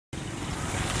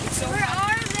Where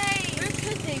are they? Where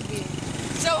could they be?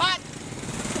 So hot.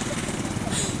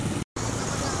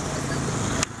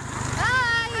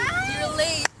 Hi. You're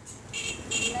late.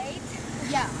 Late?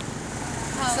 Yeah.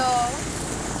 So.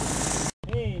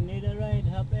 Hey, need a ride?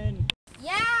 Hop in.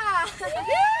 Yeah.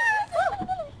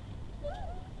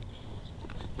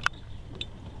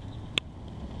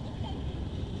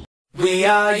 We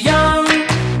are young,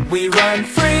 we run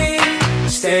free,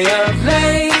 stay up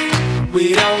late,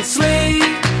 we don't sleep.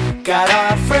 Got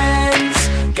our friends,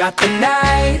 got the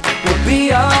night, we'll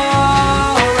be alright.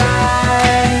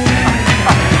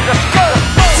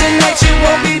 Tonight you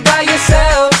won't be by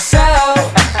yourself,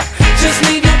 just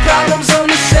leave your problems on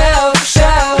the shelf.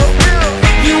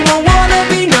 You won't wanna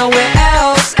be nowhere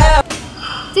else.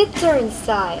 Sit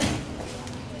inside.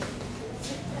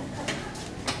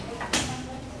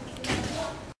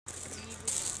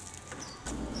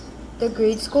 The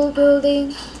grade school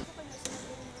building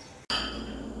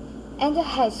and the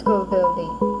high school building.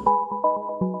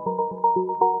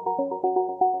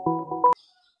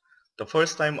 The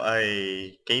first time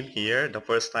I came here, the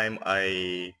first time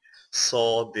I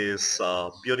saw this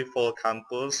beautiful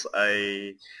campus,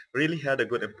 I really had a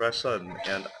good impression,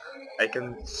 and I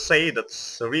can say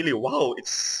that's really wow,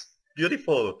 it's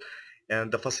beautiful,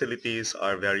 and the facilities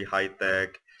are very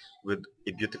high-tech, with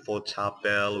a beautiful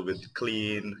chapel, with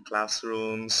clean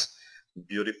classrooms,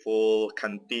 beautiful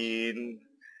canteen,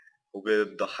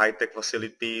 with the high-tech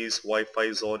facilities,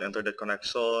 Wi-Fi zone, internet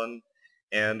connection,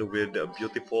 and with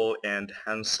beautiful and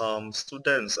handsome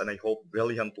students, and I hope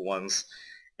brilliant ones.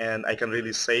 And I can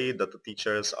really say that the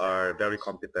teachers are very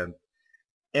competent.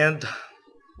 And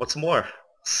what's more,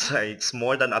 it's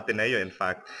more than Ateneo, in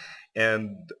fact.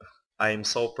 And I'm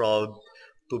so proud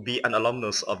to be an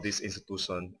alumnus of this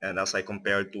institution. And as I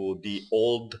compare to the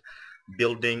old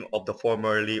building of the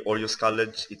formerly Orius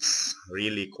College, it's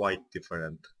really quite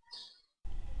different.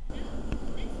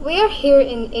 We are here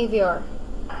in Avior.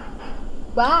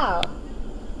 Wow!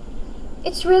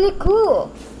 It's really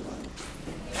cool!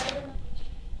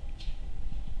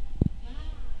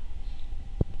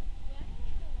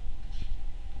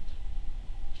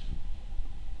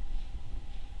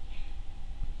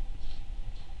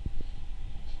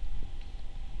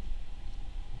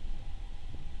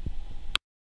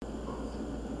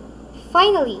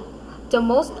 Finally, the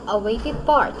most awaited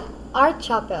part, our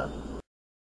chapel.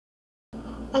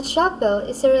 A chapel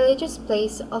is a religious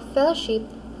place of fellowship,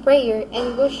 prayer,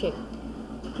 and worship,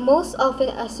 most often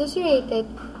associated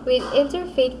with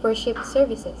interfaith worship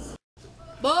services.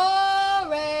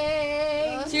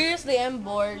 Boring. Seriously, I'm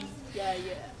bored. Yeah.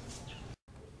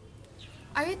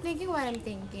 Are you thinking what I'm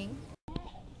thinking?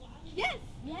 Yes.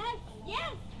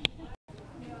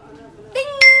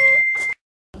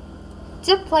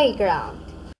 The playground.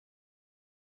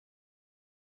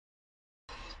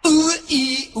 Ooh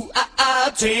ee ooh ah ah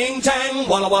ting tang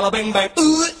walla walla bang bang.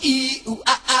 Ooh ee ooh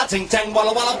ah ah ting tang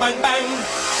walla walla bang bang.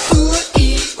 Ooh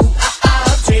ee ooh ah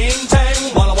ah ting tang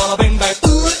walla walla bang bang.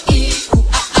 Ooh ee ooh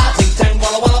ah ah ting tang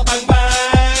walla walla bang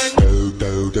bang. Do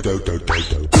do do do do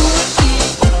do. Ooh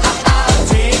ee ooh ah ah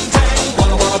ting tang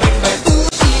walla walla bang bang. Ooh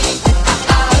ee ooh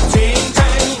ah ah ting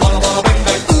tang walla walla bang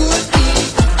bang. Ooh ee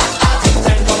ooh ah ah ting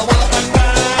tang walla walla bang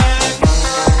bang.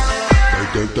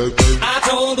 Do do do do. I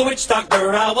told the witch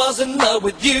doctor I was in love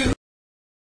with you.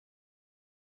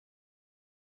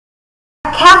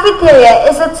 A cafeteria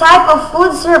is a type of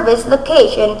food service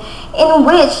location in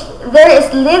which there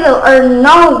is little or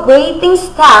no waiting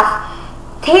staff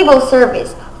table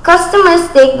service. Customers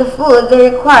take the food they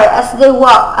require as they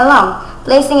walk along,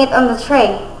 placing it on the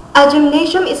tray. A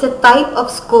gymnasium is a type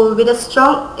of school with a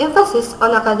strong emphasis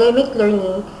on academic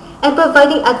learning and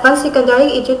providing advanced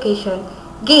secondary education,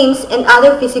 games, and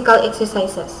other physical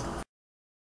exercises.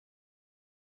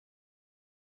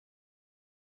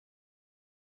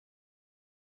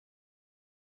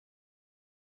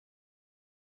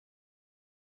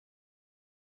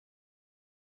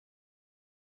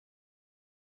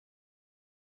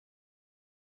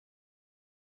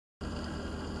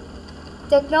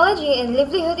 Technology and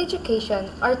Livelihood Education,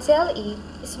 or TLE,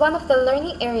 is one of the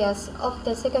learning areas of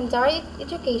the secondary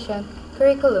education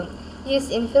curriculum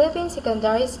used in Philippine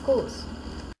secondary schools.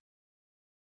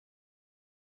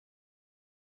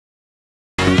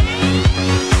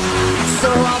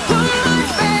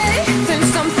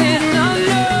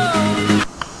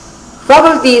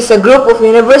 Faculty is a group of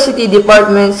university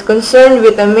departments concerned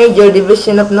with a major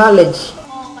division of knowledge.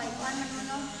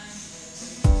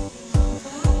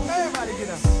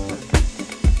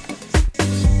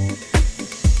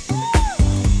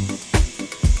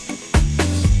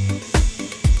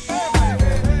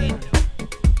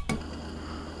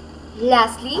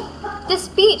 Lastly, the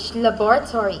speech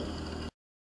laboratory.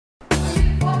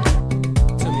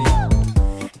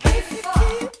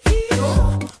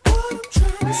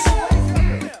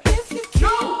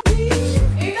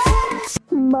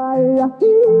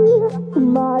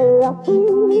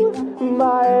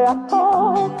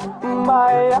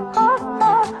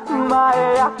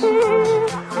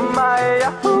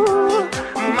 Maya,